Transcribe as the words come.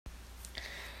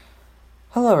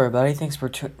Hello, everybody. Thanks for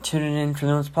tuning in for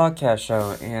this podcast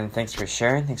show, and thanks for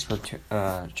sharing. Thanks for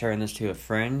sharing this to a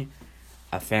friend,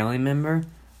 a family member,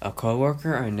 a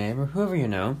coworker, or a neighbor, whoever you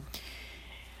know.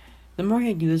 The more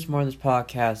you do this, the more this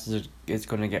podcast it's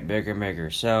going to get bigger and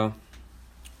bigger. So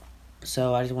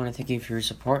I just want to thank you for your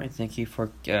support and thank you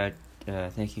for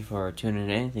tuning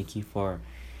in. Thank you for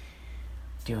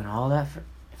doing all that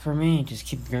for me. Just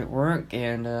keep great work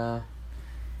and.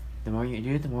 The more you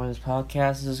do, the more this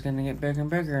podcast is going to get bigger and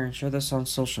bigger. And share this on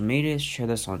social media. Share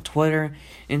this on Twitter,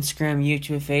 Instagram,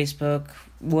 YouTube, Facebook,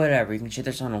 whatever. You can share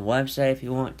this on a website if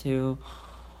you want to,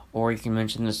 or you can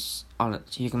mention this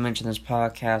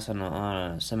podcast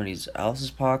on somebody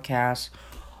else's podcast,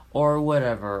 or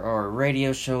whatever, or a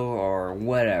radio show, or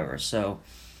whatever. So,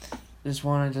 just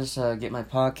want to get my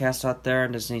podcast out there,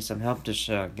 and just need some help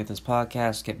to get this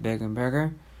podcast get bigger and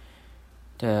bigger.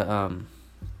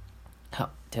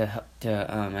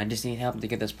 I just need help to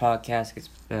get this podcast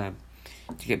to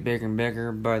get bigger and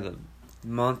bigger by the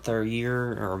month or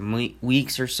year or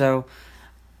weeks or so,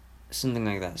 something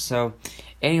like that. So,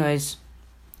 anyways,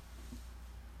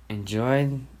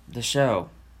 enjoy the show.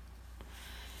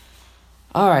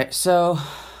 All right, so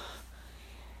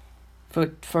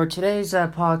for today's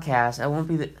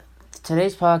podcast,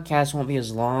 today's podcast won't be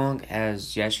as long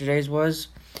as yesterday's was.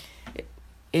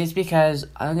 It's because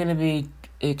I'm gonna be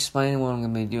explaining what I'm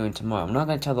going to be doing tomorrow. I'm not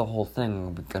going to tell the whole thing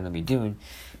I'm going to be doing.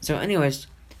 So anyways,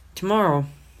 tomorrow,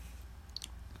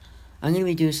 I'm going to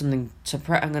be doing something,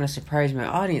 I'm going to surprise my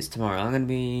audience tomorrow. I'm going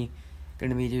to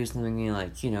be doing something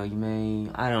like, you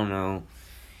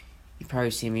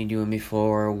probably seen me doing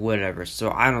before, or whatever.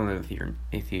 So I don't know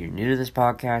if you're new to this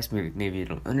podcast, maybe you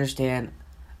don't understand.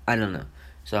 I don't know.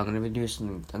 So I'm going to do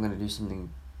something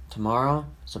tomorrow,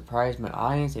 surprise my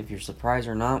audience. If you're surprised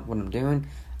or not what I'm doing,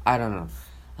 I don't know.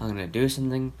 I'm gonna do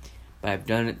something, but I've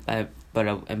done it. And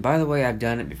by the way, I've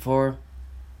done it before,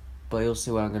 but you'll see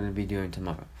what I'm gonna be doing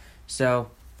tomorrow. So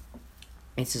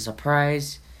it's a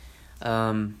surprise.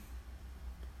 It's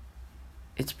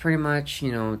pretty much,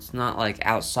 it's not like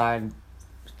outside.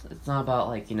 It's not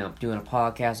about doing a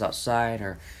podcast outside,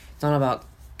 or it's not about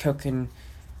cooking.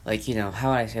 How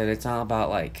would I say it? It's not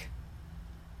about like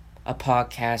a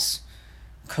podcast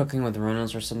cooking with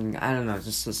Reynolds or something. I don't know,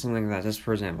 just something like that. Just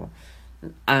for example,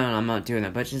 I don't know. I'm not doing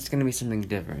that, but it's gonna be something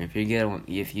different. If you get what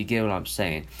I'm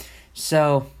saying,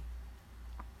 so,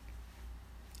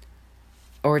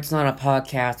 or it's not a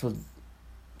podcast with.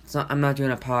 I'm not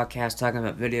doing a podcast talking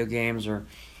about video games or,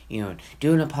 doing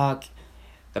the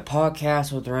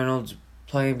podcast with Reynolds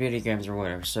playing video games or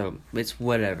whatever. So it's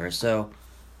whatever. So,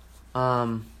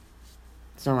 it's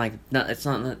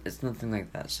nothing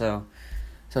like that. So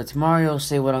tomorrow you'll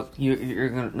see what you're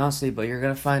gonna not see, but you're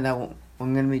gonna find out what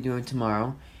I'm gonna be doing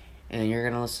tomorrow, and you're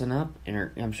gonna listen up,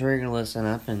 and I'm sure you're gonna listen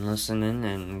up and listen in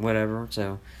and whatever.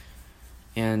 So,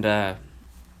 and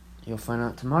you'll find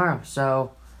out tomorrow.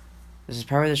 So this is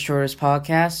probably the shortest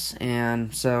podcast,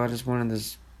 and so I just wanted to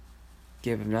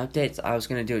give an update. I was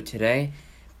gonna do it today,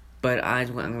 but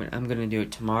I'm gonna do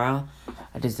it tomorrow.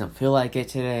 I just don't feel like it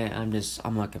today. I'm just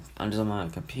on my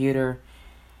computer,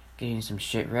 getting some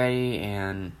shit ready,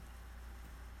 and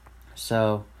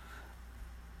so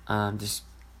just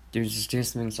doing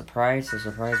something to surprise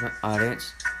my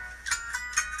audience.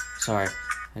 Sorry,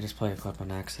 I just played a clip on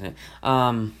accident.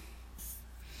 That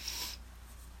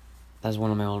was one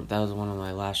of my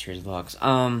last year's vlogs.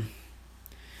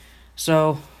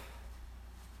 So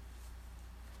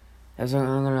I'm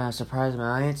gonna surprise my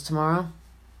audience tomorrow,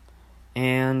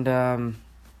 and so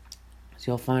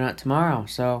you'll find out tomorrow.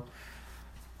 So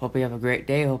hope you have a great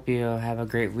day. Hope you have a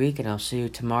great week, and I'll see you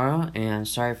tomorrow. And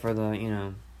sorry for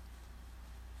the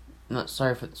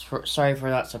sorry for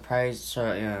that surprise.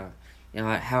 So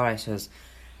how I say this.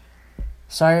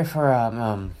 Sorry for how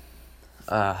would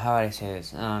I say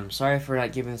this? Sorry for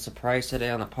not giving a surprise today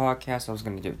on the podcast. I was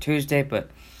gonna do it Tuesday, but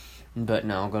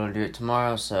no, I'm gonna do it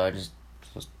tomorrow. So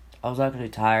I was actually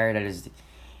tired. I just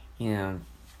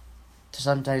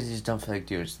sometimes you just don't feel like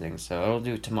doing things. So I'll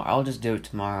do it tomorrow. I'll just do it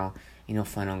tomorrow.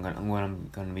 Find out what I'm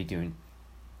gonna be doing.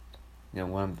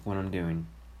 What I'm doing.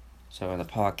 So the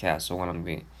podcast, or what I'm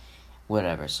being,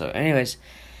 whatever. So anyways,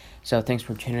 so thanks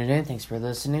for tuning in. Thanks for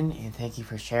listening, and thank you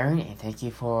for sharing, and thank you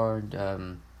for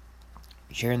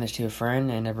sharing this to a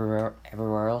friend and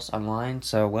everywhere else online.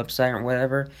 So website or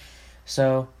whatever.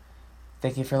 So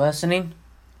thank you for listening,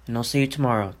 and I'll see you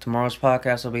tomorrow. Tomorrow's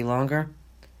podcast will be longer,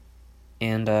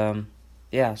 and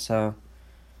yeah. So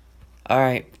all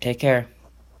right, take care.